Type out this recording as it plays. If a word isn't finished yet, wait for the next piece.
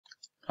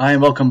Hi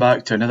and welcome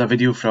back to another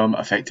video from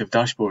Effective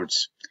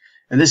Dashboards.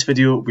 In this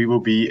video we will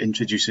be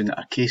introducing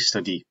a case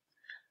study,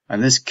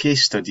 and this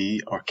case study,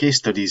 or case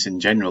studies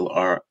in general,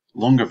 are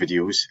longer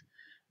videos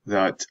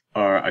that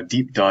are a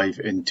deep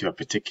dive into a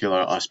particular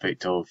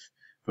aspect of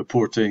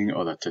reporting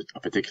or a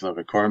particular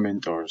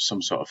requirement or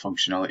some sort of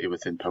functionality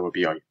within Power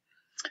BI.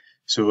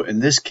 So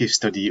in this case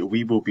study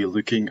we will be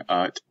looking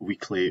at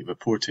weekly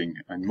reporting,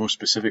 and more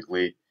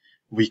specifically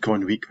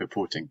week-on-week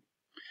reporting.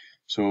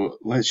 So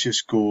let's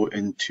just go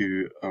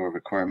into our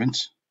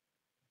requirements.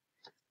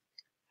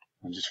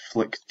 I'll just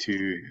flick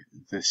to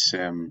this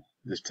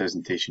this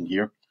presentation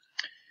here.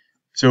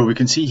 So we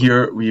can see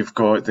here we've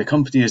got the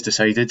company has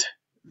decided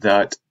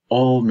that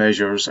all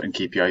measures and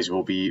KPIs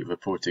will be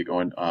reporting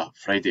on a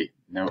Friday.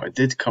 Now I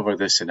did cover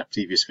this in a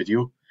previous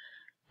video,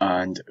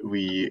 and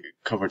we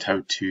covered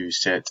how to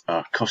set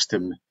a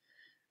custom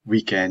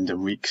weekend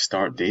and week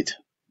start date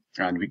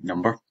and week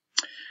number.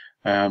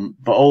 But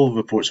all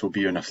reports will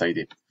be on a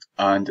Friday.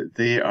 And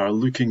they are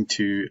looking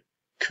to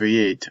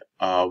create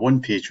a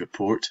one-page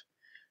report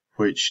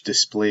which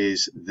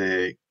displays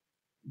the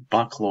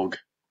backlog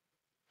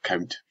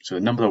count, so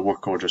the number of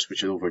work orders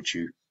which are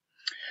overdue.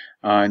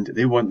 And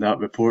they want that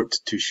report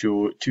to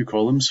show two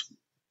columns,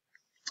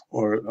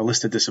 or a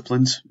list of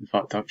disciplines. In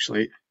fact,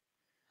 actually,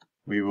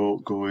 we will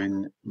go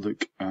and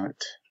look at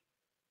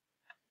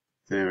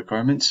the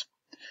requirements.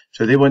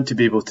 So they want to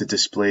be able to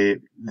display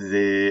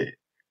the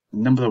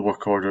number of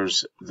work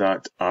orders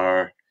that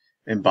are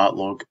in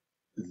backlog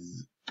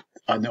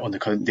on the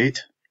current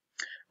date,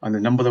 and the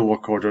number of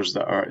work orders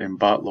that are in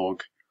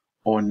backlog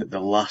on the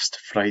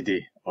last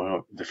Friday,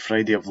 or the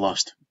Friday of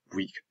last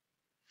week.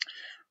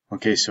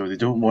 Okay, so they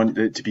don't want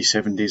it to be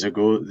 7 days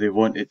ago, they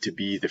want it to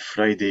be the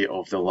Friday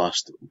of the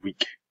last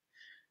week.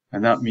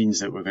 And that means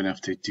that we're going to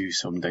have to do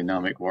some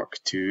dynamic work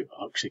to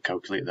actually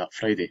calculate that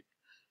Friday.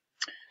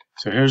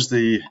 So here's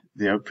the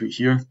output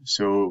here.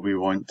 So we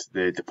want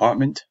the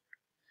department.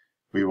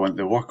 We want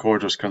the work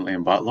orders currently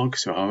in backlog,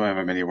 so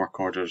however many work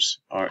orders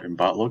are in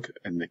backlog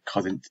in the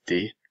current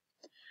day.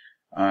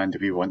 And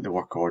we want the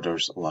work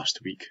orders last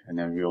week, and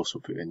then we also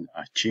put in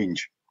a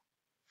change.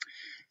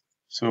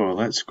 So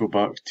let's go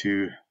back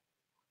to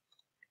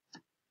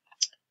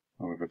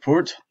our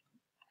report.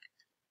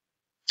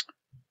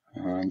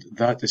 And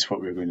that is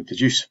what we're going to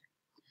produce.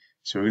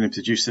 So we're going to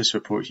produce this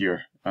report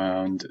here,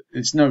 and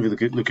it's not really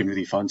good, looking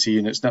really fancy,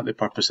 and it's not the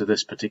purpose of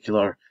this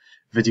particular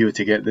video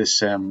to get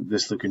this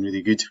this looking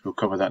really good. We'll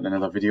cover that in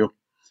another video,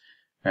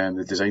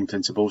 the design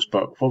principles.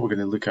 But what we're going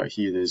to look at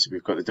here is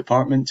we've got the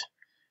department,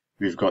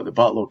 we've got the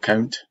backlog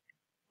count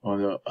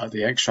at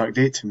the extract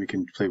date, and we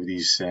can play with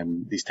these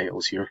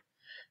titles here.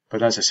 But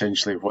that's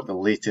essentially what the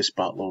latest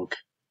backlog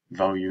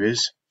value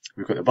is.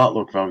 We've got the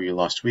backlog value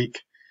last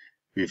week.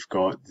 We've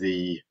got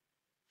the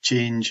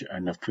change,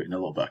 and I've put in a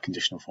little bit of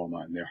conditional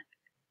format in there.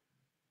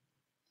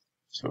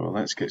 So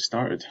let's get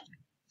started.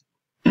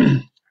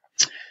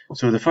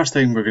 So the first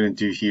thing we're going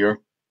to do here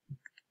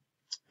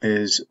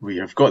is we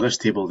have got this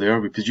table there.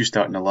 We produced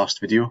that in the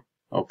last video.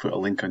 I'll put a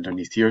link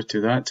underneath here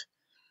to that,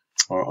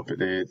 or up at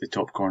the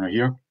top corner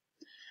here.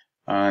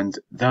 And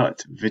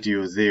that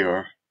video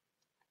there,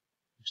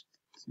 just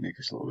to make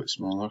this a little bit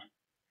smaller,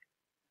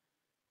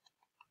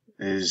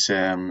 is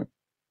really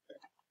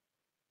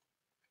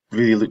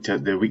looked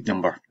at the week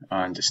number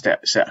and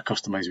set a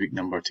customized week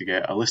number to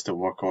get a list of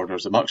work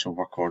orders, the maximum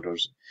work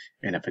orders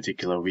in a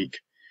particular week.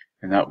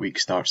 And that week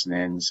starts and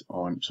ends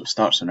on, so it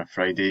starts on a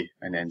Friday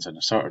and ends on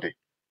a Saturday.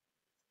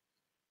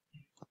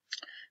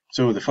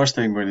 So the first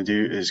thing we're going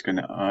to do is going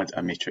to add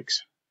a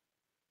matrix.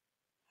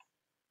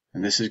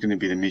 And this is going to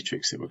be the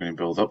matrix that we're going to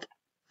build up.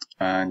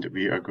 And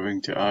we are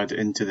going to add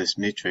into this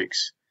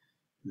matrix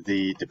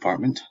the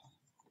department.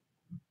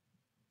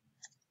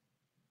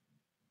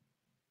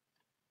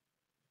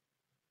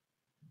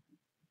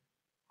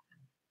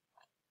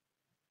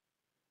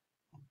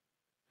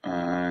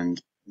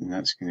 And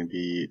that's going to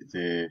be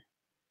the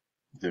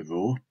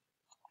row,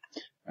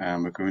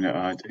 and we're going to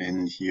add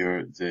in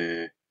here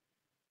the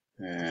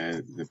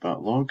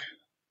backlog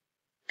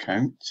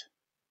count.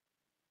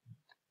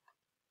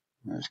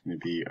 That's going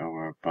to be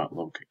our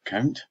backlog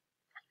count,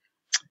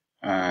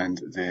 and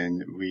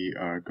then we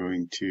are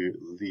going to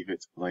leave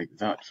it like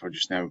that for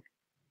just now.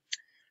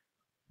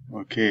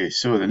 Okay,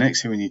 so the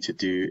next thing we need to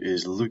do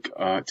is look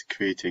at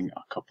creating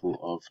a couple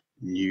of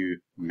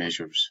new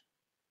measures.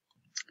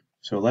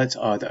 So let's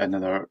add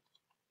another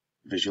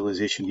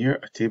visualization here,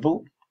 a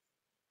table,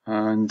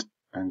 and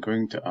I'm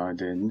going to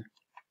add in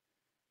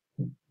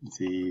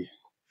the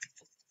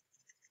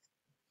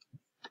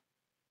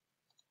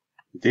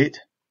date,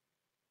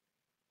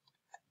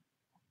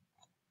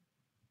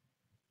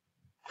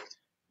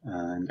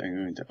 and I'm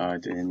going to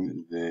add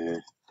in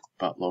the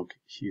backlog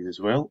here as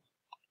well,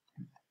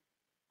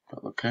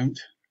 backlog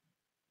count,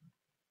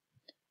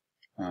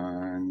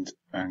 and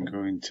I'm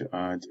going to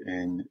add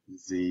in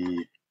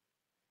the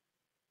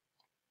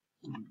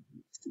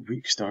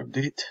week start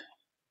date,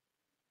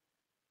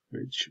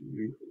 which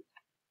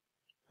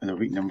and a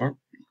week number.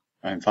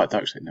 In fact,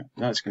 actually, no,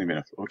 that's going to be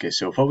enough. Okay,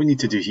 so what we need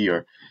to do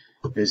here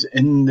is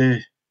in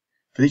the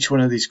For each one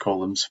of these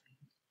columns,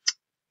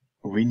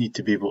 we need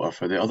to be able, or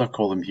for the other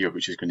column here,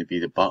 which is going to be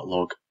the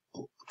backlog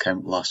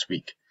count last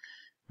week,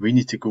 we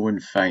need to go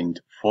and find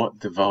what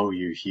the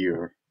value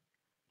here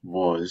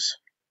was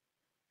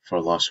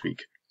for last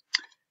week.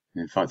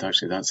 And in fact,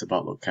 actually, that's the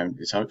backlog count.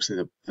 It's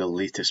actually the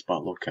latest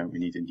backlog count we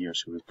need in here.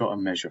 So we've got a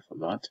measure for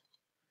that.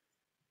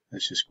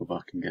 Let's just go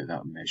back and get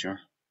that measure.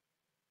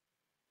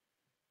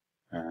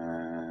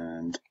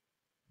 And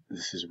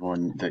this is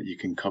one that you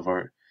can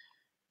cover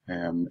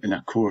in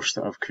a course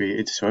that I've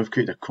created. So I've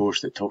created a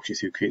course that talks you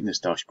through creating this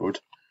dashboard,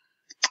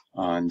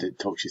 and it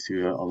talks you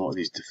through a lot of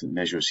these different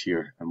measures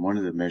here. And one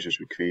of the measures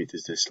we create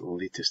is this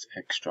latest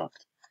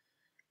extract.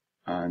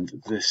 And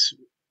this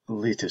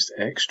latest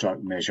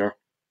extract measure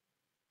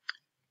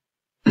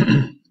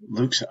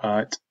looks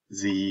at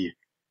the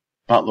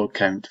backlog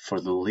count for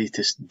the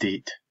latest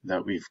date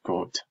that we've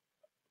got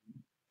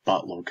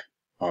backlog,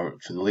 or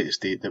for the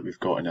latest date that we've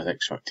got in our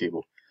extract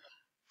table.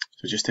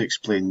 So just to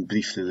explain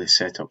briefly the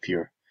setup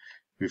here,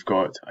 we've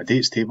got a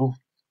dates table,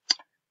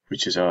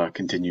 which is a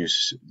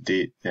continuous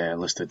date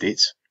list of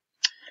dates,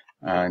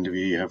 and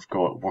we have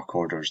got work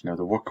orders. Now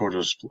the work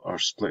orders are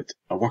split.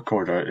 A work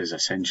order is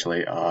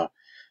essentially a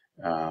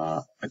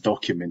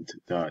document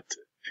that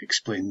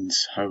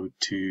explains how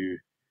to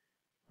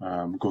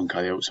go and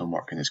carry out some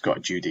work, and it's got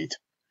a due date.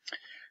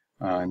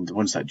 And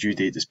once that due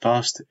date is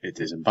passed, it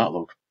is in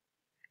backlog.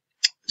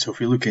 So if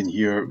we look in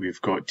here, we've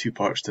got two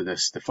parts to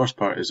this. The first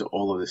part is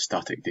all of the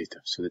static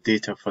data, so the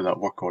data for that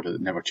work order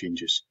that never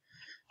changes.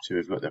 So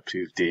we've got the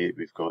approved date,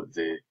 we've got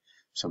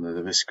some of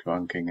the risk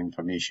ranking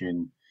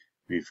information,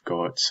 we've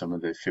got some of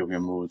the failure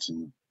modes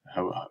and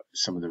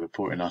some of the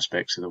reporting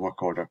aspects of the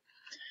work order.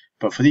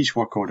 But for each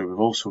work order, we've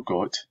also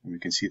got, and we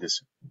can see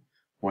this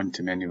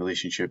one-to-many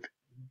relationship,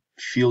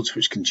 fields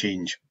which can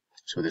change.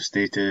 So the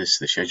status,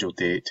 the scheduled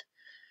date,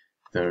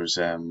 there's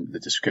the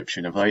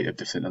description, a variety of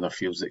different other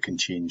fields that can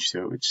change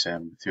throughout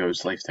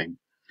its lifetime.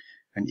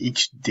 And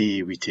each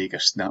day we take a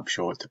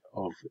snapshot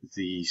of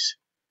these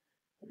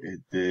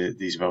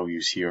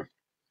values here,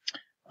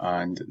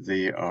 and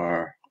they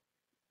are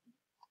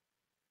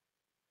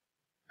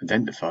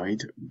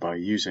identified by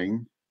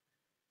using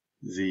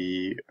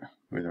the,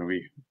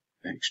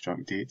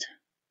 extract date.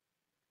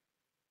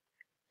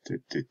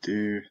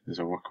 There's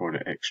a work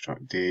order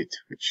extract date,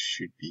 which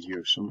should be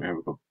here somewhere. There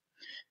we go.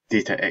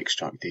 Data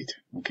extract date.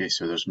 Okay,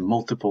 so there's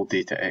multiple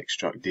data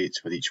extract dates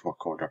for each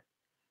work order.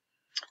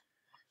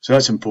 So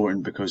that's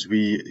important because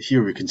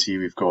here we can see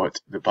we've got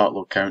the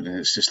backlog count, and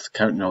it's just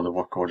counting all the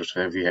work orders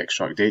for every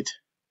extract date.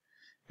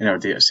 In our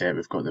data set,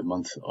 we've got the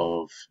month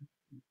of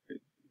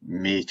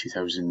March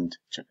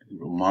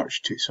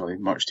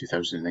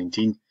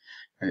 2019,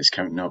 and it's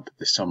counting up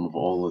the sum of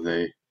all of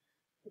the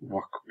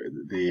work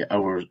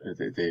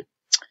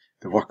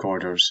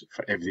orders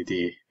for every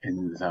day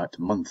in that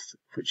month,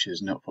 which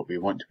is not what we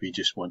want. We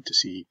just want to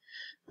see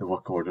the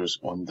work orders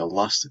on the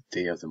last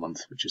day of the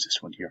month, which is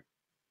this one here.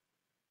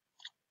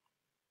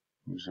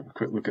 Let's have a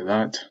quick look at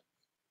that.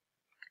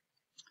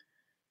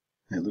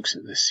 And it looks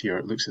at this here.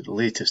 It looks at the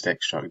latest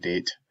extract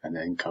date and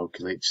then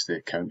calculates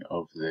the count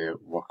of the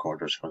work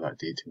orders for that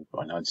date. We've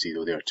got an add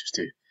 0 there just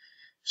to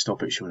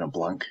stop it showing a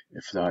blank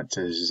if that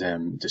is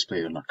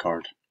displayed on a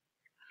card.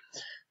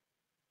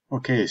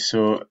 Okay,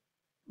 so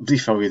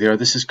brief value there.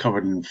 This is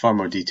covered in far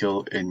more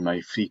detail in my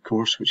free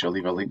course, which I'll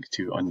leave a link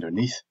to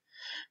underneath.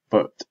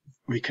 But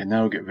we can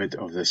now get rid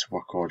of this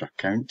work order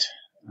count,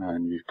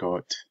 and we've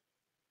got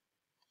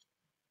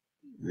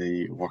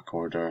the work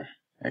order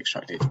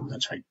extract date.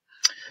 That's fine.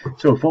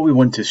 So what we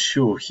want to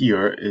show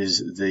here is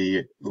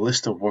the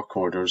list of work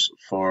orders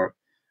for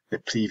the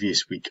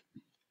previous week.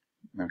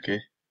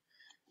 Okay,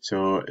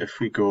 so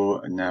if we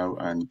go now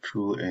and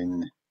pull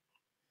in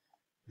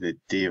the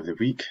day of the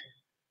week,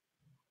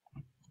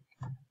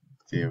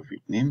 day of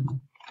week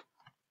name.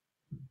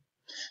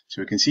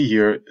 So we can see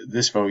here,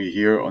 this value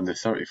here on the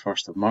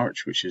 31st of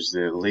March, which is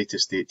the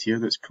latest date here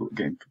that's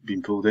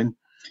been pulled in,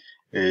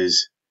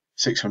 is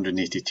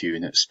 682,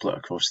 and it's split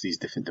across these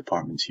different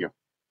departments here.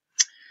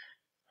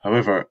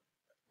 However,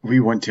 we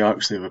want to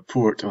actually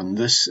report on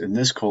this, in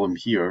this column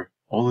here,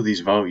 all of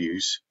these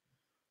values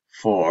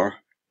for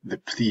the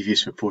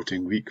previous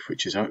reporting week,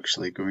 which is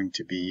actually going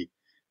to be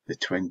the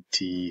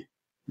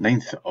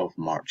 29th of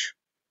March.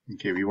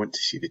 Okay, we want to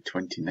see the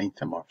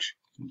 29th of March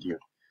here.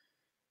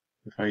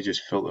 If I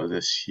just filter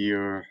this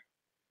here,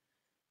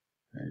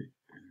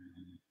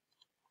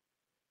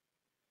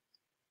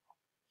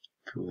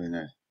 pull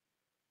in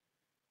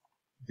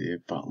the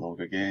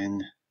backlog again.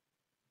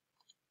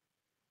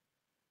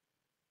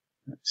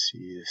 Let's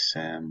see this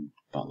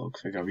backlog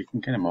figure. We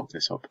can kind of mock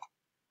this up.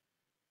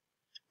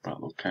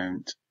 Backlog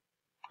count,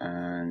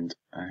 and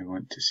I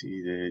want to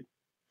see the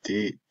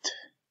date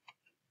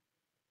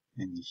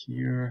in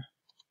here.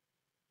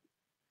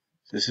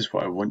 This is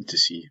what I want to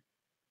see.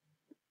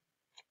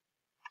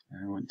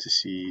 I want to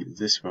see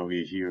this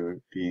value here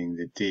being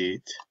the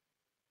date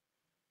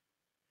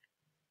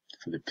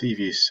for the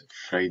previous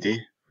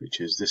Friday, which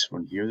is this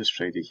one here, this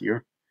Friday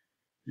here,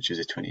 which is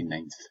the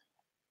 29th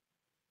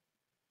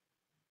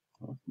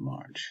of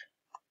March.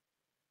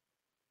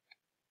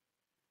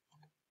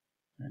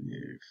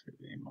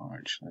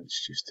 March.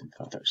 Let's just, in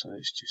fact, actually,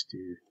 let's just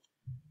do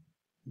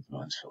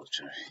advanced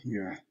filter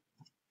here.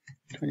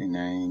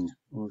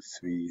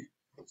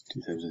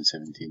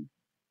 29/03/2017.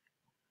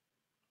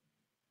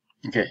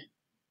 Okay.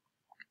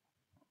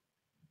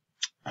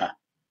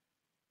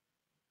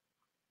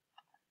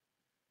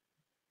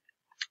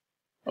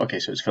 Okay,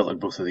 so it's filtered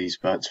both of these,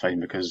 but that's fine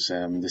because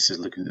this is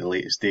looking at the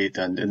latest date,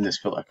 and in this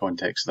filter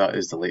context, that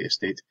is the latest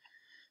date.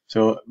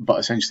 So, but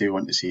essentially we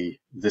want to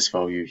see this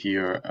value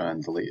here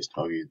and the latest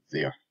value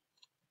there.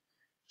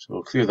 So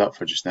we'll clear that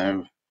for just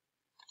now.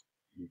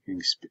 You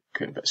can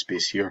put a bit of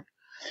space here.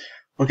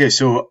 Okay,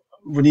 so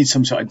we need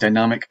some sort of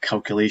dynamic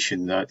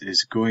calculation that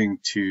is going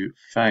to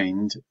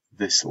find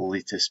this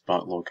latest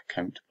backlog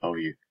count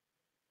value.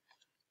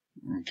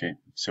 Okay,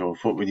 so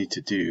what we need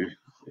to do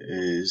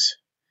is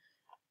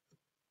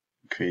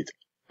create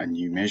a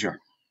new measure.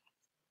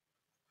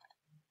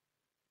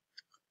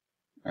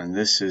 And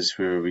this is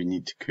where we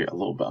need to create a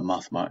little bit of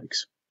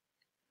mathematics.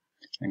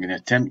 I'm going to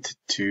attempt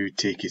to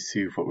take you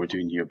through what we're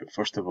doing here, but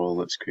first of all,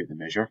 let's create the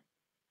measure.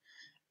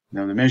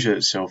 Now the measure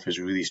itself is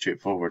really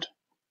straightforward.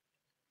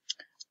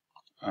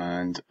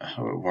 And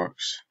how it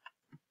works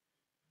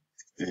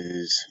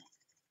is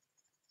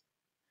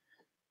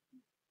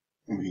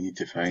we need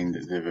to find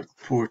the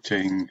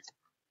reporting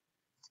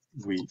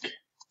week,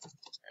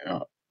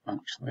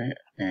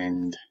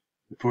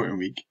 reporting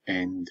week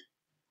end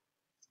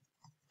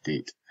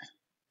date.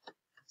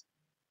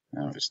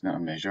 Now it's not a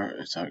measure,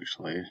 it's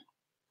actually a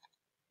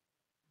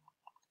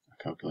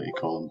calculated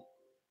column.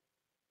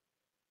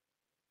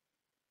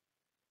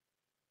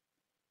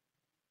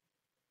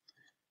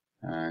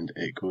 And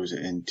it goes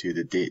into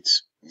the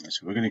dates.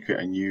 So we're going to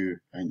create a new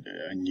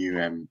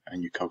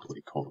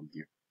calculated column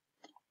here.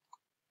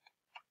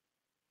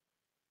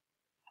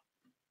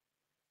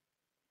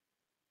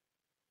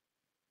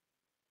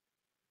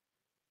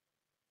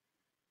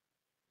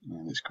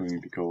 And it's going to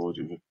be called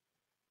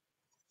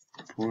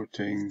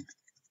reporting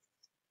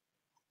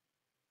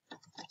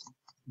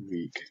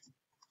week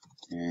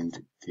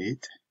end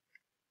date.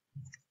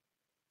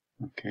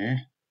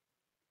 Okay.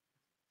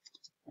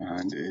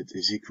 And it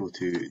is equal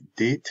to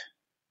date's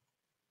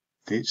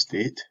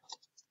date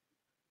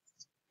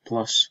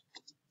plus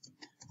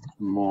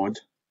mod,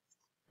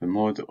 the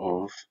mod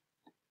of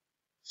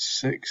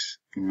 6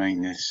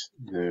 minus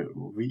the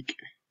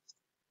weekday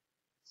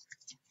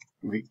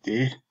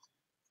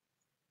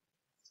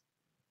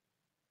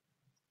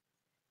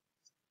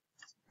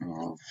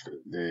of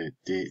the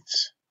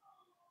date's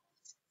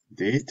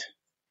date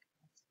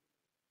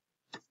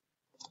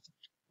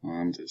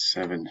and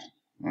 7.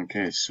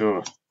 Okay,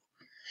 so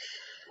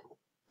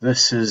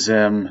this is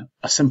a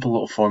simple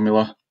little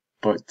formula,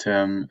 but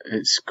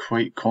it's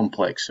quite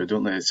complex, so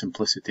don't let its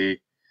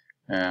simplicity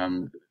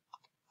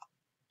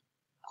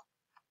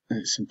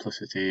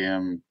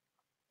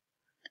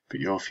put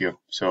you off here,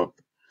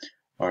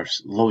 or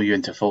lull you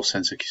into a false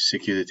sense of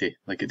security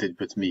like it did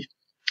with me.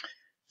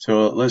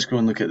 So let's go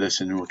and look at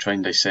this and we'll try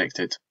and dissect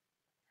it.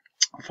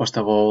 First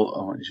of all,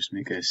 I want to just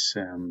make this,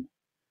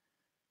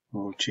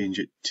 we'll change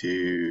it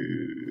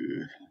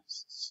to,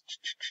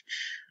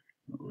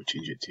 we'll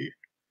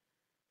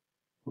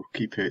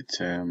keep it,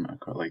 I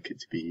quite like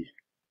it to be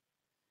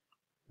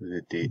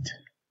the date.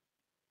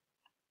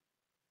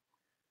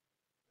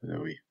 Where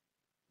are we?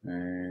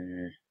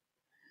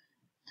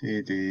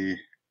 Today.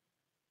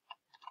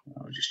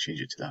 I'll just change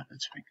it to that,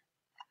 that's fine.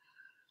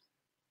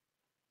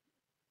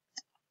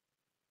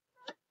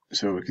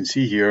 So we can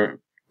see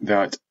here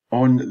that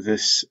on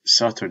this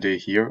Saturday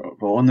here,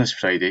 well on this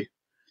Friday,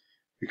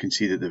 we can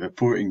see that the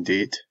reporting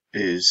date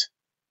is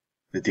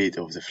the date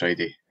of the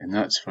Friday, and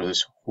that's for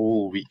this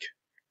whole week.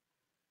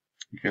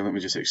 Okay, let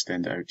me just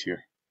extend it out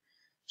here.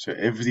 So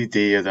every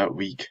day of that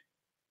week,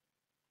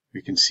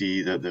 we can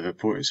see that the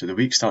report, so the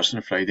week starts on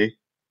a Friday,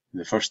 and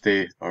the first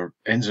day, or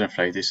ends on a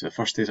Friday, so the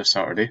first day is a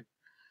Saturday,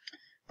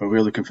 but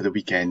we're looking for the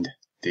weekend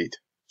date.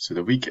 So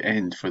the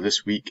weekend for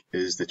this week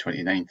is the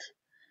 29th.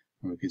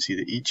 And we can see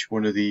that each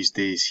one of these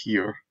days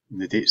here in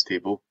the dates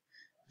table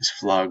is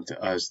flagged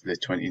as the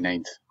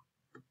 29th.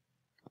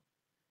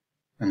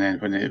 And then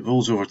when it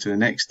rolls over to the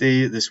next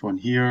day, this one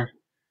here,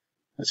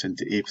 that's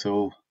into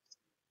April,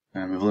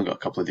 and we've only got a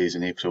couple of days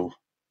in April,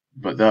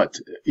 but that,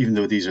 even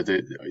though these are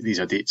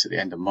dates at the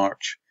end of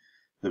March,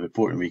 the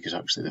reporting week is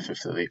actually the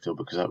 5th of April,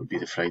 because that would be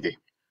the Friday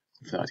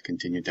if that had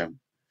continued down.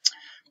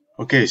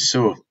 Okay,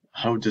 so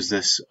how does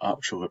this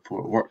actual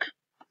report work?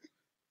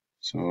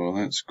 So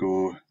let's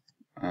go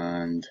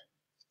and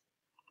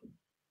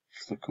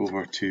flick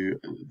over to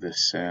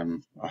this,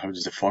 or how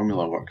does the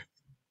formula work?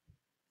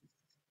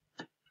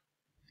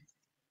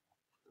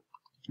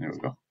 There we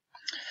go.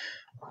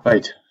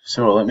 Right,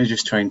 so let me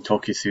just try and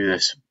talk you through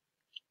this.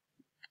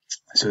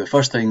 So the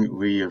first thing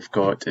we have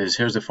got is,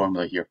 here's the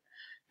formula here.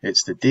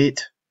 It's the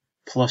date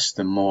plus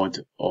the mod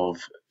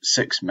of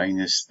 6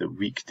 minus the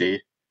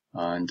weekday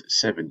and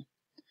 7.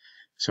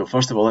 So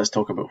first of all, let's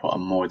talk about what a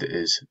mod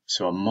is.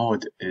 So a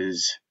mod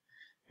is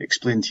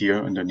explained here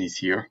underneath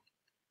here,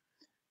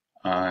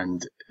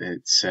 and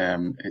it's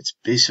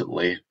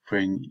basically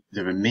when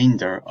the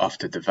remainder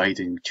after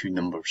dividing two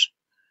numbers.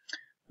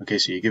 Okay,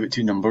 so you give it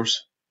two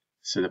numbers.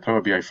 So the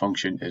Power BI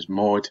function is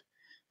mod,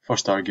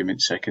 first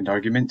argument, second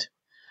argument,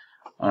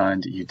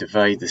 and you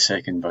divide the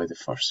second by the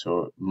first.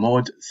 So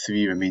mod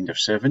 3 remainder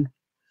 7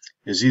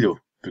 is 0,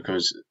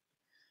 because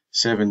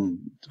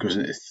 7 goes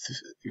into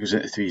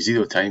 3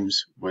 0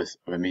 times with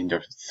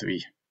remainder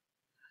 3.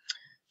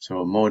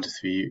 So mod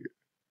 3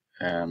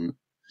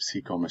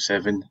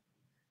 3,7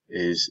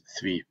 is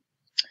 3.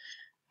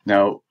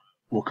 Now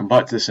we'll come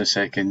back to this in a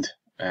second,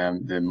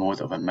 the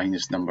mod of a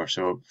minus number.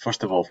 So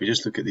first of all, if we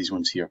just look at these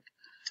ones here,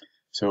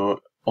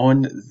 so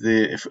on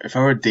the if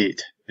our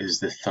date is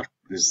the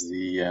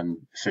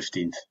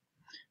 15th,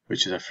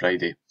 which is a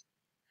Friday,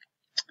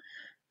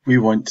 we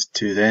want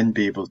to then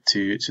be able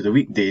to, so the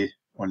weekday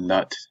on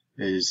that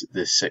is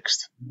the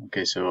 6th.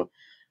 Okay, so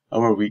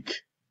our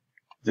week,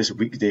 this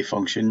weekday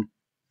function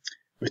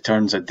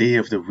returns a day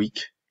of the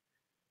week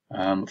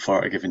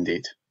for a given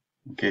date.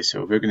 Okay,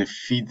 so we're going to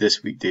feed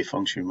this weekday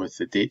function with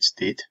the date's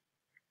date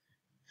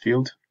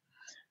field,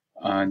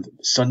 and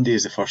Sunday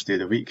is the first day of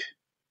the week,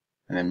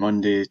 and then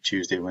Monday,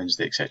 Tuesday,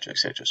 Wednesday, etc.,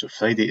 etc. So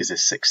Friday is the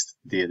 6th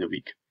day of the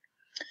week.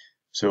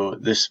 So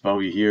this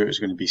value here is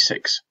going to be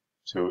 6.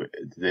 So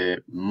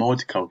the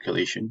mod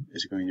calculation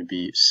is going to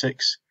be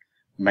 6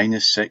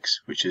 minus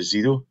 6, which is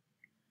 0,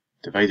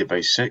 divided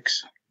by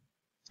 6,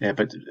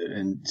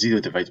 and 0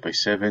 divided by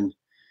 7,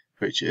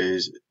 which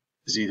is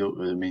 0,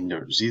 the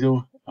remainder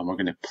 0, and we're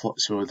going to plot.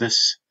 So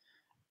this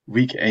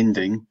week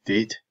ending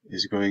date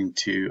is going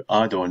to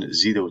add on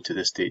 0 to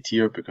this date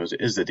here because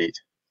it is the date.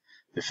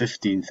 The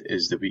 15th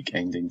is the week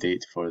ending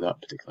date for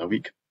that particular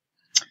week.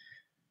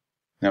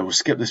 Now we'll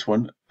skip this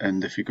one,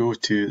 and if we go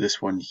to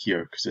this one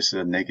here, because this is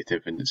a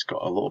negative and it's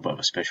got a little bit of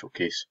a special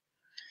case.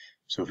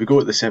 So if we go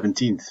to the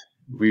 17th,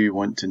 we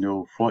want to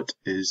know what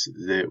is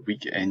the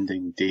week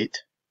ending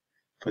date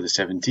for the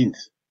 17th.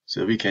 So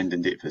the week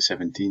ending date for the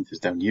 17th is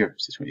down here,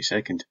 it's the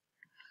 22nd.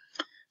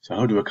 So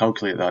how do we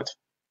calculate that?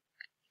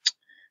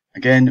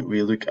 Again,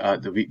 we look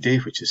at the weekday,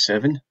 which is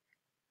 7,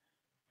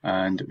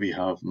 and we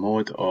have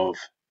mod of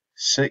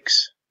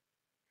 6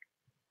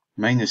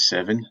 minus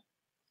 7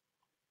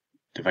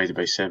 divided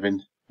by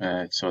 7,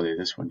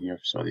 this one here,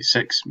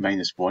 6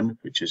 minus 1,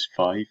 which is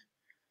 5,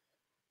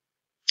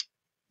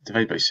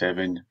 divided by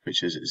 7,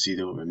 which is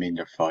 0,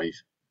 remainder 5.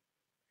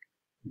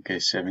 Okay,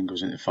 7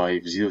 goes into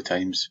 5, 0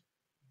 times,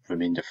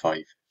 remainder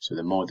 5. So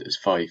the mod is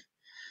 5.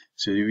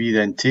 So we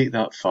then take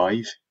that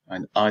 5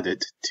 and add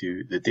it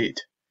to the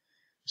date.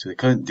 So the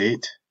current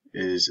date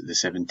is the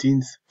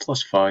 17th,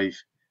 plus 5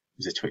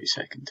 is the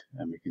 22nd.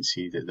 And we can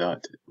see that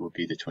that will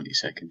be the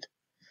 22nd.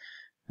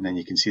 And then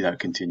you can see that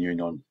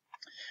continuing on.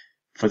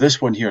 For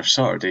this one here,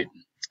 Saturday,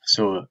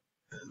 so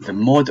the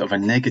mod of a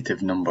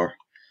negative number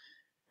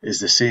is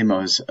the same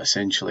as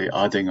essentially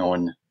adding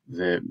on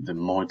the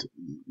mod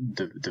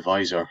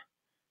divisor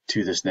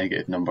to this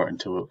negative number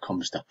until it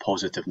comes to a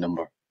positive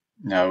number.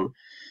 Now,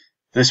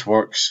 this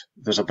works.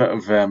 There's a bit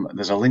of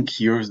there's a link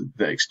here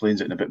that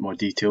explains it in a bit more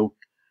detail,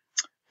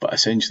 but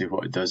essentially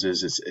what it does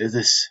is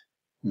this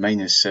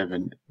minus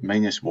 7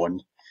 minus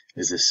 1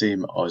 is the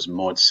same as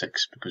mod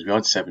 6, because we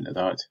add 7 to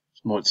that.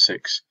 It's mod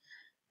 6.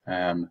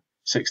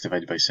 6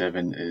 divided by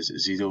 7 is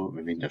 0,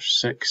 remainder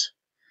 6,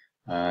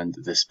 and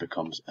this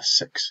becomes a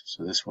 6.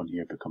 So this one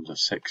here becomes a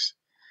 6.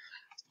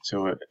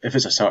 So if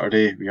it's a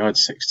Saturday, we add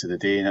 6 to the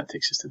day, and that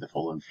takes us to the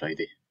following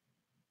Friday.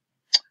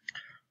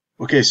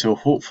 Okay, so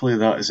hopefully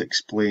that has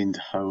explained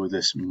how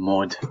this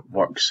mod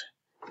works,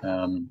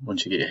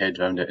 once you get your head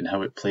around it and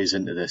how it plays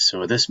into this.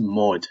 So this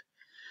mod,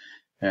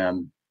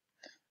 a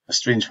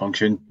strange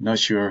function, not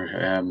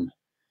sure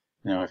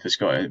if it's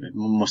got, it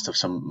must have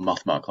some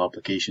mathematical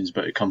applications,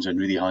 but it comes in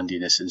really handy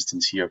in this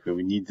instance here, where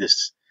we need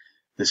this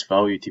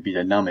value to be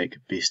dynamic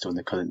based on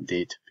the current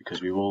date,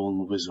 because we will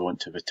always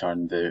want to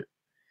return the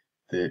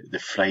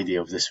Friday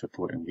of this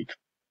reporting week.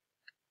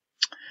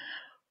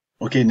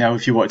 Okay, now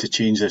if you want to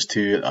change this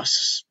to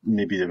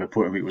maybe the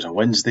reporting week was a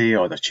Wednesday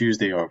or the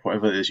Tuesday or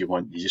whatever it is you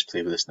want, you just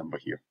play with this number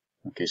here.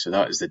 Okay, so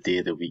that is the day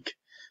of the week.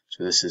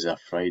 So this is a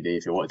Friday.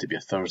 If you want it to be a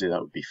Thursday, that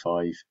would be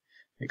 5,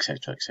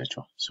 etc.,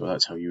 etc. So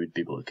that's how you would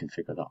be able to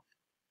configure that.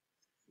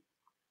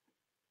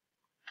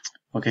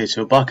 Okay,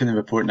 so back in the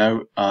report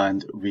now,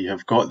 and we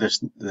have got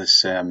this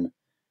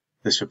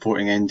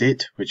reporting end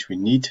date, which we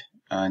need,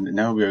 and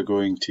now we are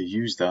going to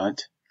use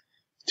that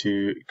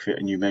to create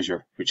a new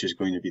measure, which is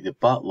going to be the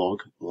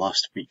backlog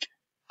last week.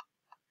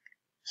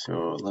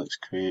 So let's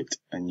create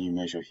a new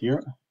measure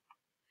here.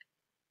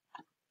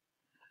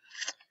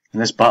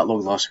 And this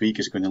backlog last week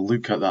is going to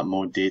look at that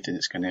mod date, and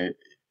it's going to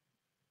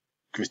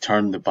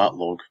return the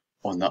backlog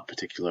on that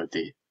particular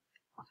day.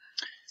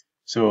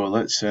 So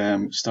let's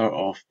start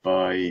off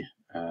by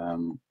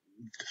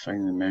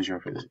defining the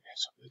measure. It's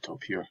up at the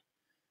top here.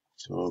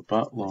 So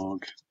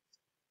backlog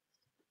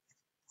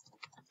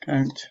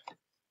count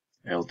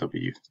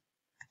LW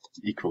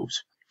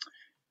equals.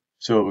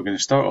 So we're going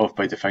to start off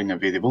by defining a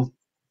variable,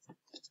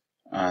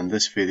 and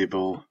this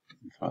variable,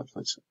 in fact,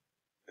 let's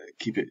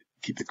keep it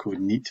keep the code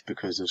neat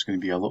because there's going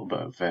to be a little bit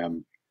of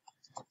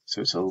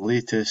so it's a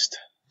latest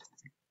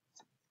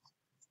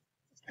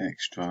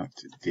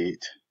extract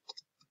date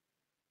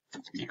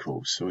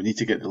equals. So we need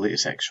to get the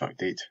latest extract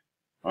date,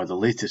 or the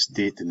latest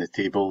date in the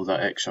table,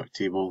 that extract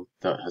table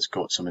that has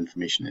got some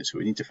information in it. So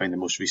we need to find the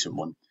most recent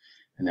one,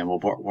 and then we'll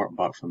work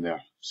back from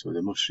there. So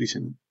the most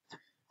recent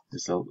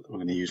is we're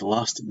going to use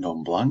last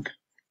non-blank,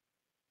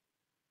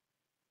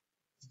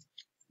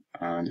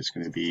 and it's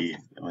going to be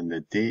on the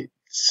date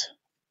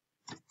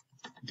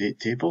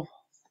table.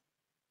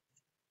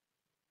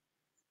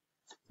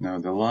 Now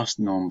the last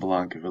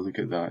non-blank, if we look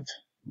at that,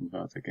 in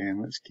fact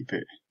again, let's keep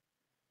it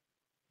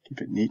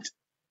neat.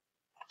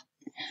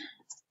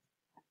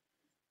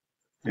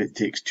 It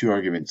takes 2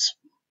 arguments.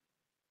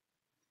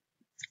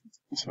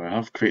 So I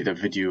have created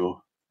a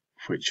video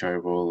which I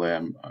will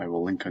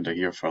link under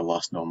here for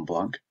last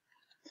non-blank.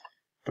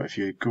 But if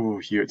you go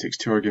here, it takes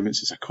 2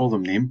 arguments. It's a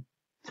column name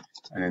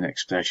and an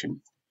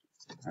expression,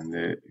 and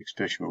the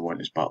expression we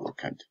want is backlog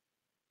count.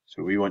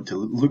 So we want to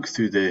look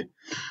through the.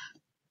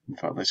 In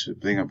fact, let's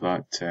bring up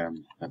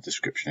that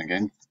description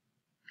again.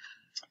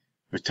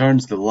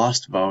 Returns the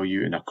last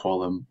value in a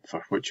column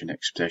for which an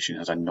expression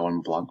has a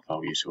non-blank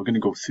value. So we're going to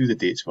go through the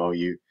dates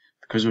value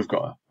because we've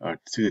got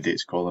through the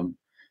dates column,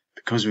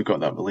 because we've got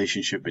that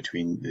relationship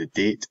between the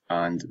date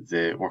and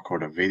the work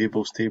order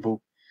variables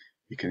table.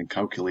 We can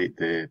calculate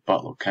the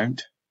backlog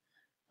count,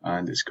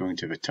 and it's going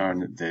to return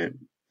the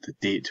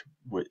date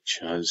which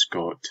has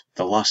got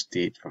the last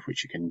date for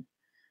which you can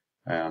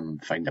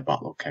find the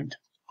backlog count.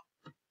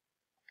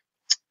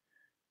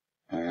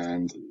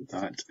 And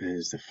that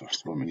is the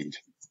first one we need.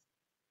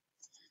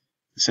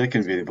 The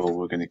second variable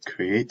we're going to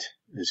create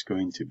is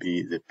going to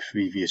be the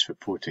previous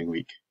reporting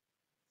week.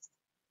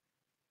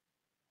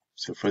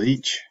 So for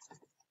each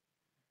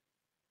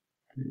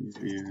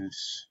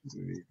previous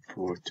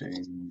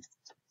reporting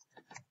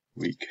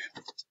week.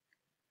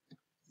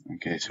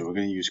 Okay, so we're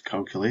going to use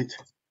calculate,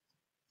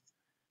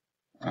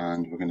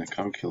 and we're going to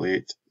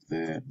calculate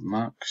the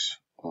max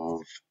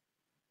of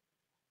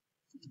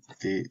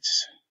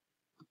dates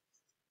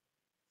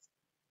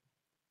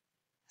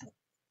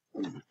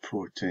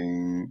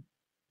reporting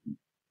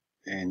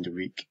end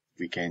week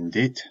weekend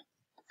date,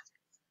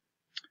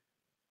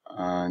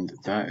 and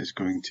that is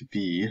going to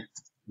be,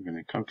 we're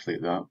going to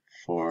calculate that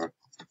for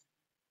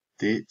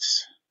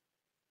dates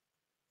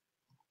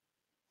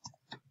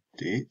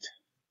date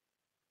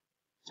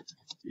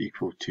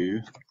equal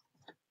to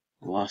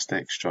last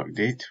extract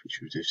date, which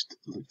we just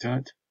looked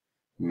at,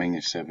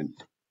 minus 7.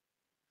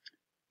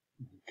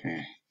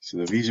 Okay, so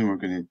the reason we're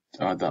going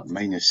to add that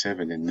minus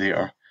 7 in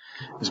there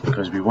is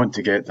because we want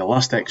to get the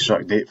last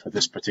extract date for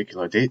this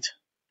particular date.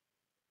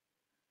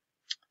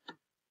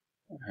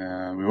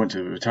 We want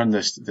to return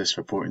this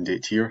reporting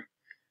date here,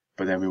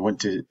 but then we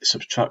want to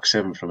subtract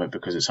 7 from it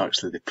because it's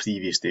actually the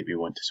previous date we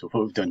want. So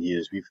what we've done here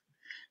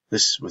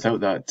is without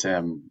that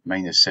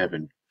minus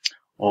 7,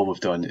 all we've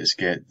done is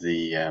get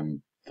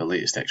the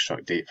latest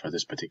extract date for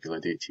this particular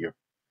date here,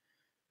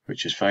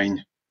 which is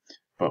fine,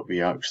 but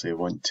we actually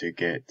want to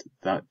get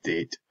that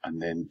date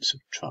and then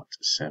subtract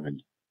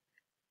 7.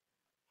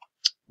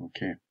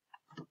 Okay.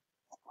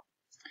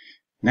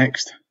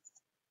 Next,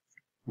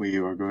 we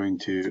are going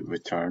to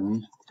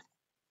return,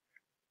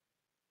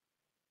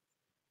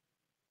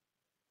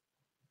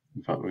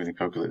 in fact we're going to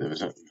calculate the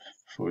result.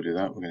 Before we do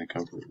that, we're going to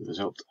calculate the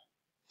result.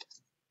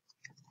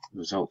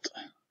 So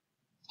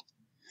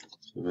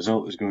the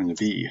result is going to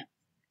be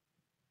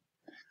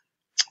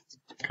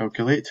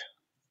calculate,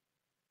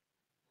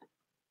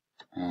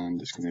 and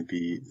it's going to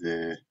be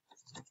the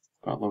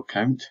backlog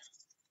count,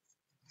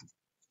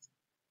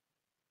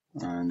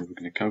 and we're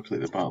going to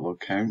calculate the backlog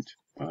count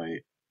by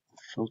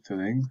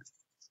filtering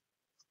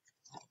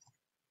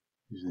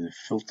using the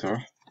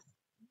filter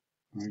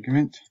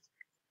argument,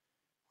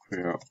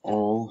 where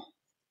all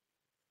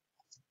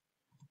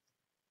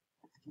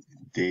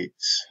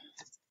dates,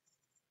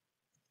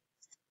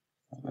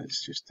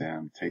 let's just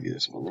tidy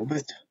this up a little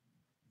bit,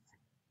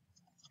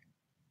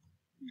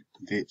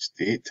 dates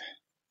date,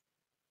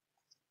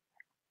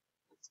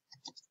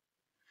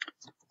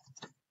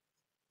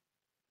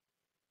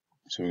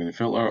 so we're going to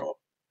filter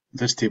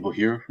this table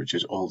here, which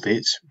is all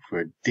dates,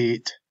 where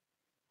dates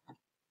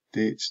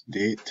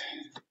date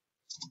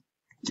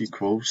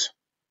equals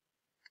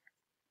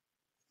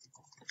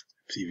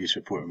previous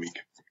reporting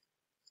week.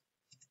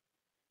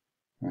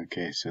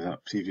 Okay, so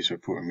that previous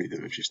reporting week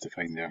that we've just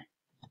defined there.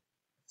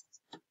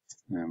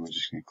 And we're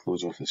just going to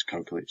close off this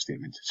calculate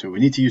statement. So we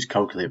need to use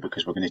calculate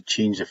because we're going to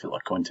change the filter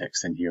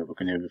context in here. We're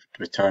going to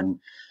return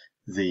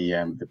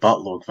the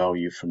backlog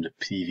value from the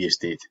previous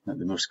date, not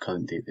the most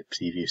current date, the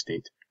previous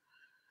date.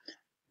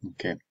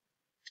 Okay,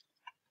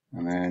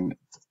 and then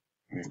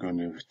we're going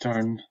to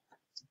return,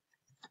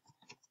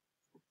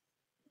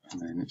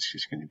 and then it's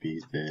just going to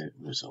be the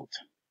result.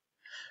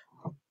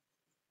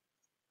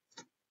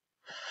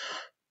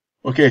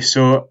 Okay,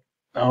 so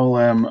I'll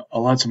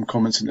add some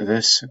comments into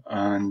this,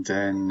 and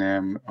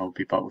then I'll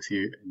be back with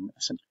you in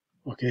a second.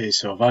 Okay,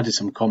 so I've added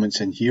some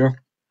comments in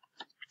here,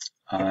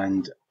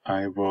 and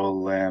I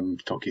will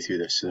talk you through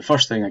this. So the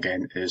first thing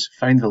again is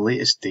find the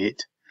latest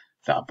date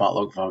that a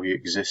backlog value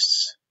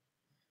exists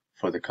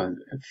for the current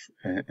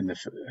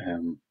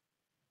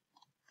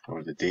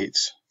for the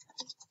dates.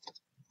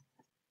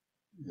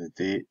 The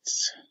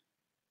dates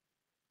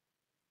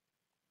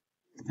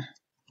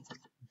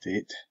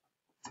date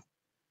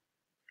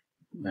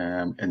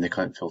in the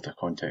current filter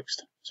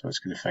context. So it's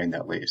going to find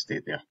that latest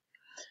date there.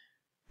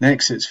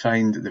 Next, it's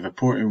find the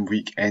reporting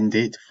week end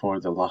date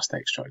for the last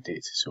extract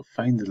date. So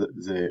find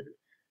the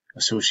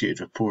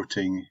associated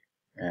reporting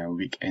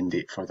week end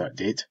date for that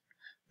date.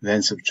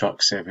 Then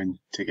subtract 7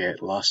 to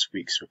get last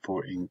week's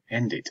reporting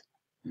end date.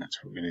 And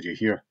that's what we're going to do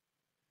here.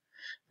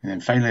 And then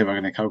finally, we're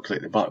going to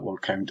calculate the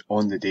backlog count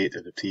on the date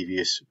of the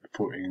previous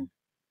reporting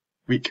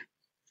week.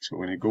 So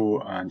we're going to go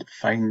and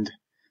find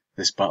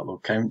this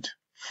backlog count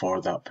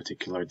for that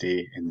particular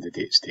day in the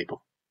dates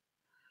table.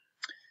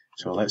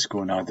 So let's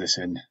go and add this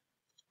in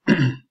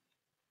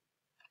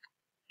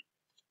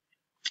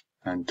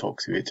and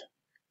talk through it.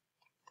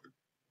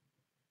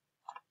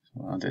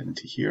 So I'll add it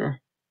into here.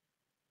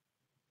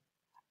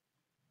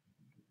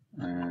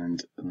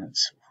 And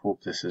let's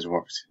hope this has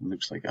worked. It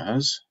looks like it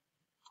has.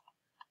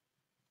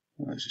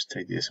 Let's just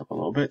tidy this up a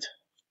little bit.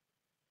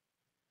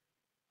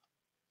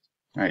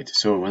 Right,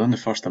 so we're on the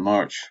 1st of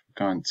March. We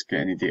can't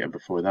get any data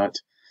before that.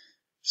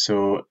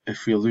 So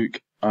if we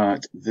look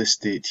at this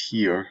date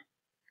here,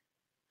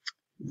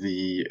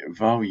 the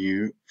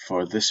value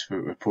for this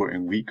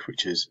reporting week,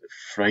 which is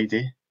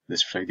Friday,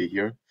 this Friday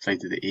here,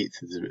 Friday the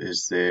 8th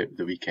is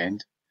the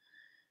weekend,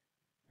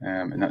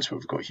 and that's what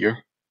we've got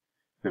here.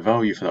 The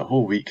value for that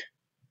whole week,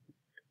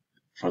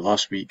 for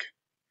last week,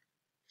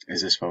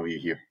 is this value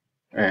here.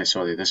 This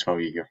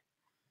value here.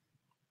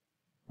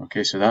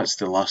 Okay, so that's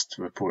the last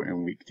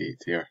reporting week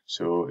date there.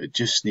 So it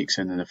just sneaks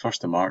in the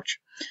 1st of March.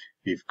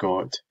 We've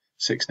got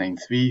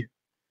 693,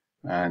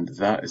 and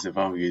that is the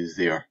value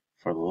there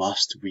for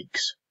last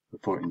week's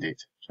reporting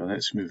date. So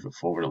let's move it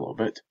forward a little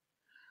bit.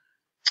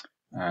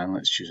 And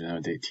let's choose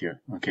another date here.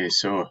 Okay,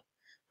 so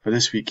for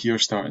this week here,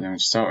 starting on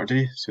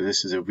Saturday, so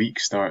this is a week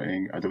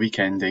starting, or the week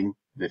ending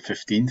the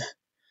 15th.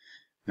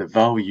 The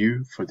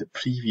value for the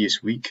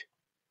previous week,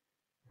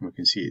 we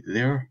can see it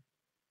there,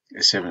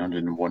 is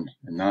 701,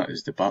 and that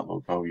is the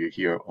backlog value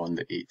here on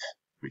the 8th,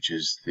 which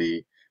is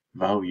the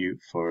value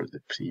for the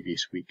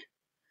previous week.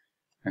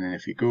 And then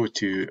if we go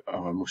to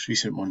our most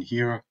recent one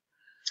here,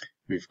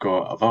 we've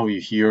got a value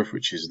here,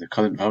 which is the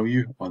current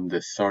value on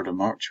the 3rd of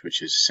March,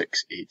 which is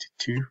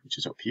 682, which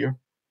is up here.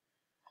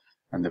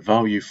 And the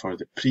value for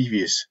the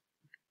previous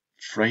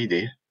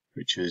Friday,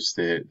 which is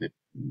the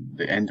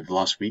end of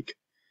last week,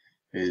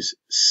 is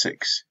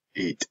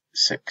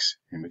 686.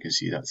 And we can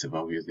see that's the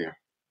value there.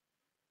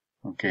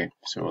 Okay,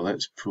 so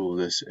let's pull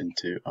this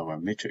into our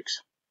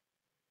matrix.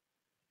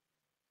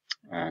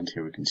 And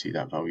here we can see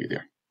that value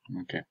there.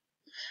 Okay.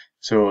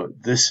 So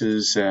this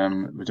is,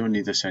 we don't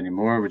need this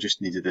anymore, we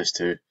just needed this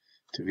to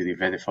really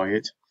verify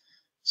it.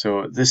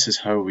 So this is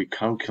how we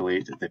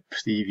calculate the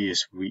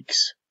previous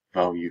week's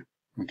value.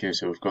 Okay,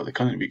 so we've got the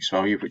current week's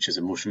value, which is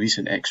the most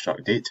recent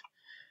extract date,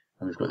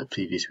 and we've got the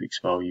previous week's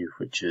value,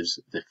 which is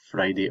the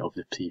Friday of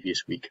the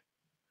previous week.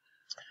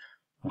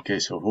 Okay,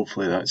 so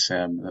hopefully that's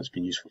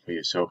been useful for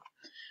you. So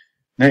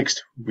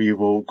next we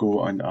will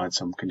go and add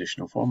some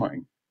conditional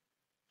formatting.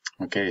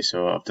 Okay,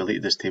 so I've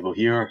deleted this table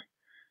here.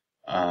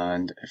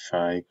 And if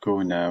I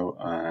go now,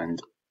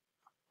 and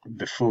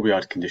before we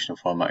add conditional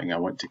formatting, I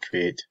want to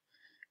create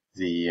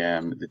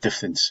the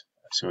difference.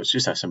 So it's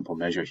just a simple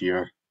measure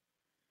here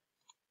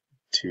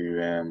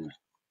to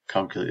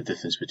calculate the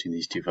difference between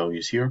these two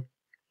values here.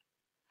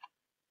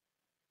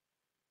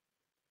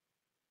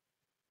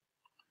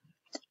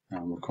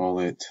 And we'll call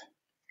it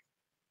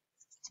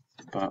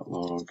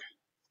backlog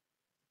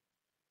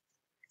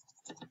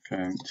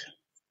count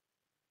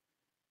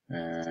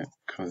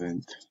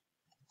current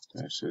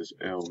versus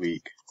L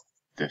week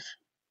diff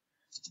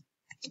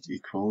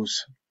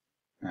equals,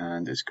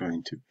 and it's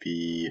going to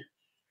be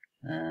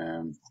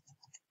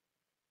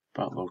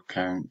backlog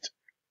count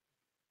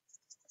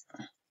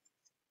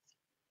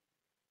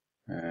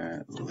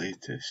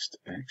latest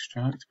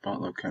extract,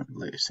 backlog count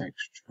latest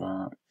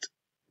extract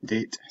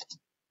date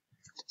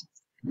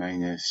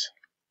minus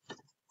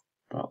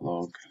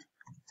backlog.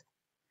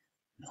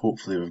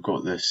 Hopefully we've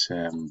got this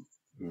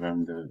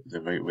around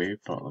the right way,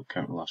 backlog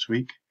count last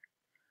week.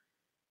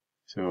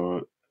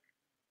 So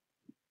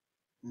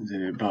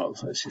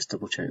let's just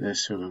double check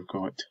this. So we've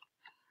got,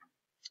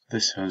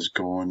 this has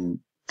gone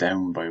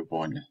down by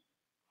 1.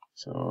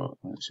 So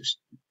let's just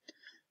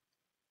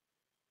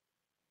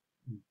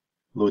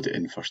load it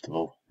in first of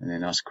all, and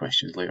then ask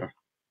questions later.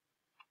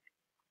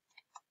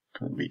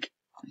 Current week.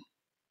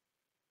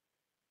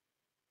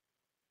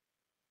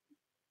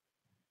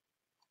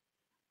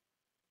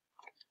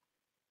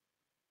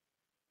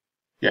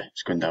 Yeah,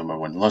 it's gone down by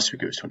 1. Last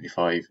week it was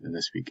 25, and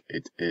this week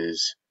it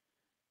is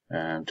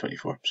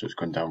 24, so it's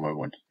gone down by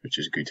 1, which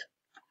is good.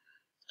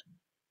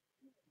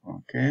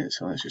 Okay,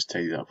 so let's just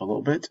tidy that up a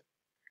little bit,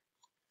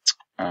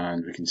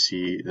 and we can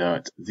see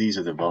that these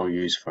are the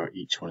values for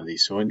each one of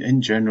these. So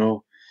in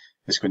general,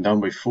 It's gone down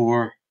by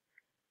 4.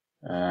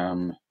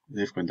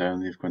 They've gone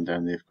down, they've gone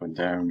down, they've gone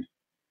down.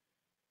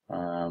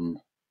 I'm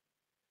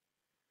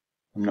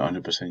not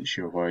 100%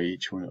 sure why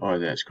each one. Oh,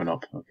 yeah, it's gone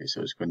up. Okay,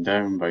 so it's gone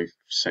down by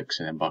 6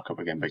 and then back up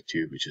again by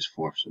 2, which is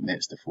 4. So it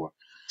nets to 4.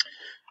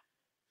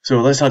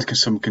 So let's add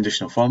some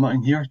conditional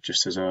formatting here,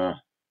 just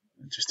to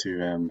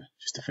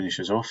finish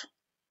us off.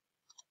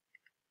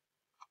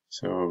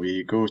 So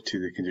we go to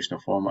the conditional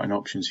formatting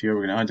options here.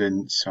 We're going to add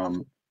in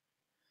some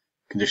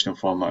conditional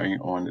formatting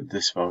on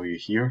this value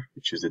here,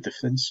 which is the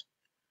difference.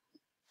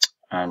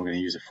 And we're going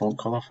to use a font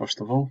color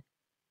first of all.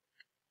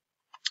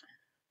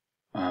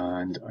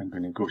 And I'm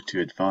going to go to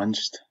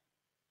advanced.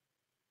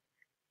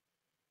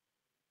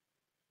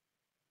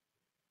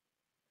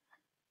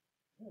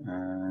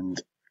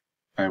 And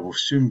I will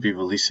soon be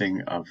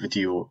releasing a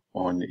video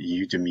on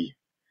Udemy.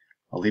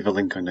 I'll leave a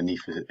link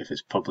underneath if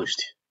it's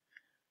published.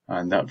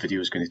 And that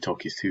video is going to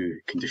talk you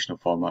through conditional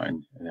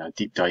formatting and a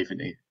deep dive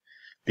into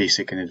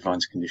basic and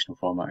advanced conditional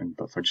formatting.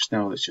 But for just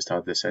now, let's just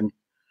add this in.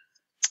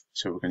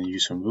 So we're going to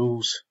use some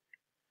rules.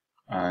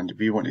 And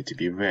we want it to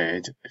be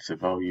read if the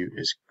value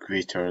is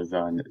greater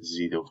than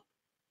 0.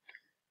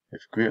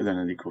 If greater than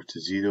or equal to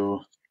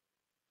 0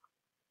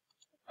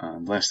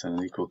 and less than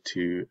or equal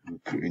to, we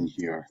put in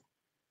here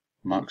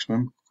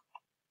maximum,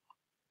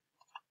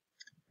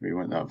 we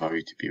want that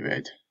value to be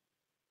red.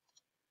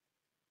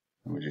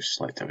 And we'll just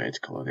select a red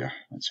colour there,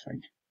 that's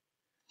fine.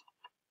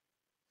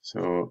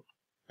 So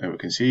now we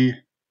can see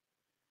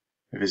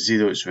if it's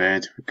 0 it's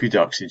red. We could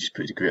actually just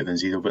put it greater than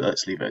 0, but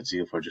let's leave it at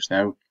 0 for just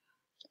now.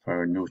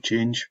 For no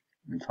change.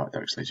 In fact,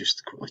 actually,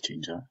 just quickly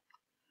change that.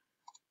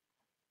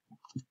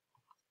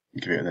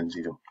 Greater than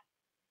 0.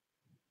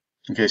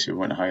 Okay, so we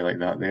want to highlight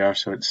that there.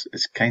 So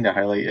it's kind of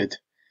highlighted.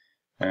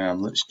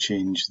 Let's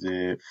change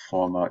the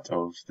format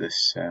of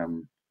this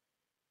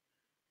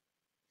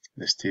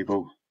this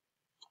table.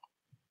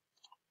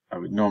 I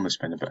would normally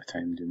spend a bit of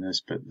time doing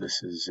this, but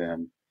this is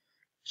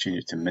change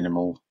it to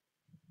minimal.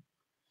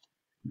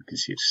 You can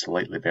see it's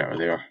slightly better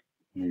there.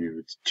 You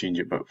would change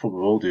it, but what we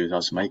will do is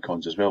add some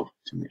icons as well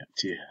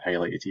to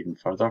highlight it even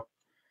further.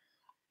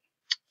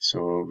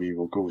 So we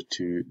will go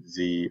to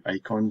the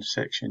icon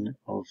section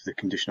of the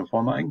conditional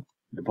formatting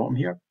at the bottom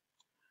here.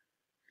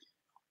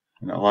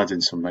 And I'll add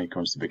in some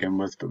icons to begin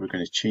with, but we're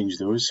going to change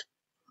those.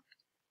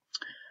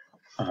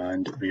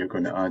 And we are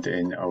going to add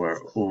in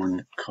our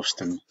own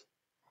custom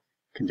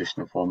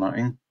conditional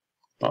formatting.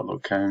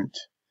 Backlog count.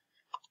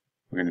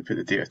 We're going to put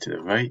the data to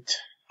the right,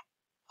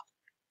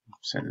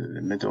 center to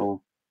the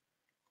middle.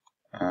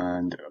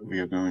 And we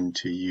are going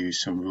to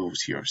use some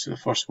rules here. So the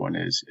first one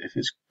is if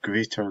it's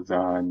greater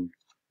than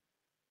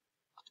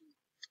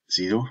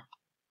 0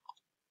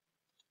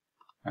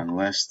 and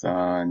less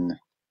than,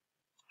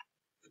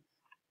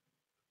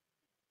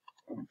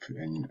 I'll put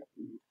in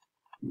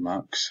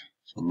max.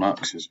 So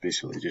max is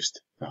basically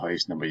just the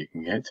highest number you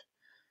can get.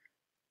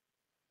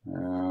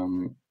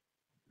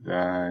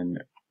 Then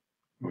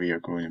we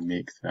are going to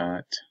make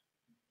that,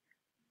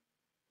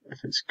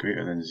 if it's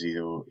greater than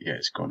 0, yeah,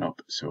 it's gone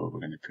up, so we're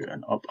going to put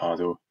an up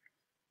arrow.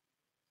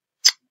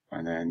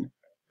 And then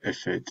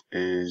if it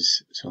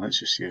is, so let's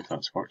just see if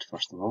that's worked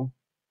first of all.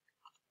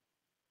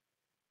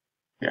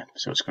 Yeah,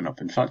 so it's gone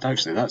up. In fact,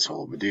 actually, that's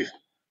all it would do.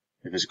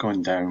 If it's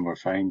gone down, we're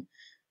fine.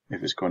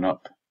 If it's gone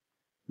up,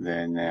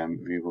 then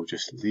we will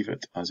just leave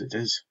it as it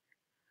is.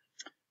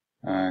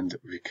 And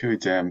we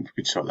could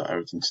sort that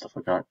out and stuff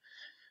like that.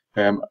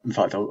 In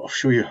fact, I'll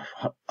show you.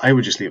 I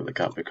would just leave it like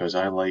that because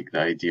I like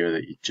the idea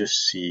that you just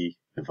see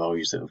the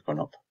values that have gone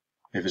up.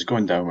 If it's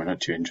gone down, we're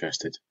not too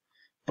interested.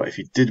 But if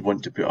you did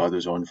want to put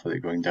others on for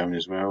it going down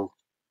as well,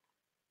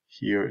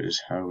 here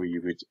is how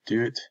you would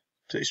do it.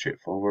 Pretty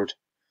straightforward.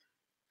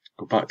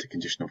 Go back to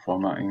conditional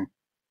formatting.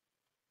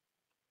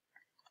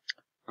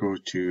 Go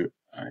to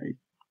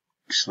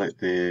select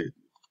the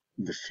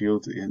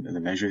field, the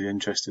measure you're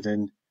interested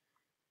in.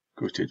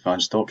 Go to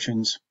advanced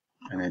options,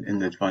 and then in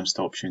the advanced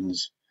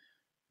options,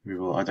 we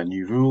will add a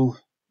new rule,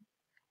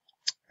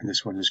 and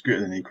this one is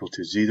greater than or equal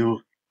to 0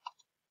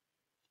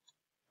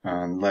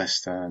 and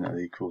less than or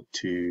equal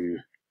to,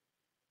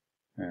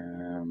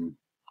 or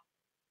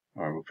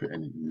we'll put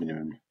in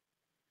minimum,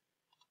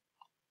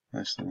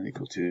 less than or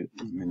equal to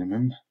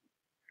minimum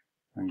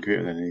and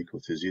greater than or equal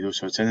to 0,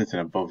 so it's anything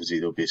above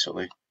 0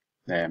 basically,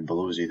 then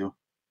below 0.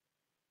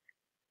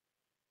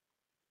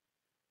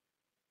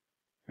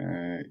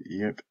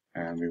 Yep,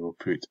 and we will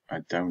put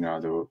a down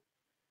arrow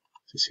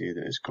to say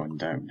that it's gone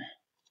down.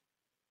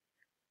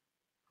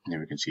 There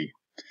we can see,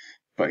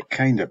 but it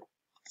kind of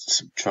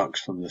subtracts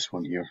from this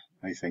one here,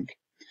 I think.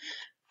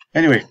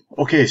 Anyway,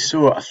 okay,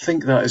 so I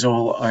think that is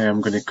all I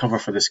am going to cover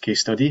for this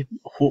case study.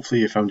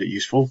 Hopefully you found it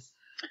useful.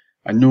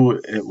 I know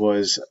it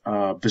was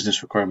a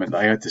business requirement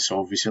that I had to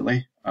solve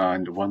recently,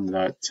 and one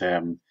that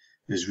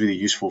is really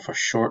useful for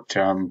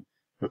short-term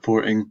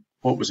reporting.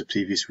 What was the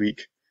previous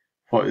week?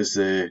 What was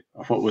the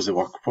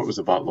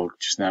backlog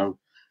just now?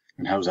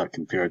 And how's that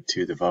compared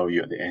to the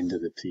value at the end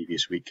of the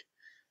previous week?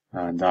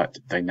 And that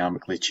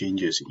dynamically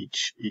changes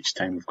each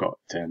time we've got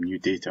new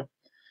data,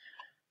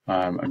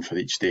 and for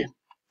each day.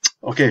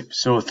 Okay,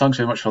 so thanks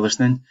very much for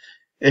listening.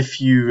 If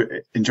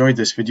you enjoyed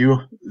this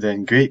video,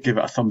 then great, give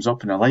it a thumbs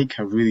up and a like.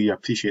 I really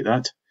appreciate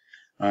that.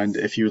 And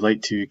if you would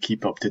like to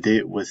keep up to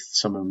date with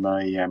some of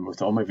my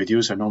with all my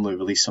videos, I normally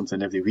release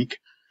something every week.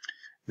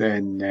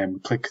 Then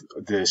click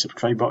the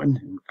subscribe button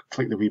and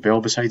click the wee bell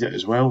beside it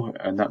as well,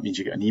 and that means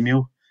you get an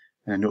email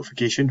and a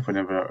notification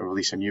whenever I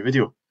release a new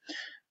video.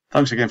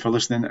 Thanks again for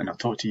listening, and I'll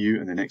talk to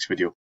you in the next video.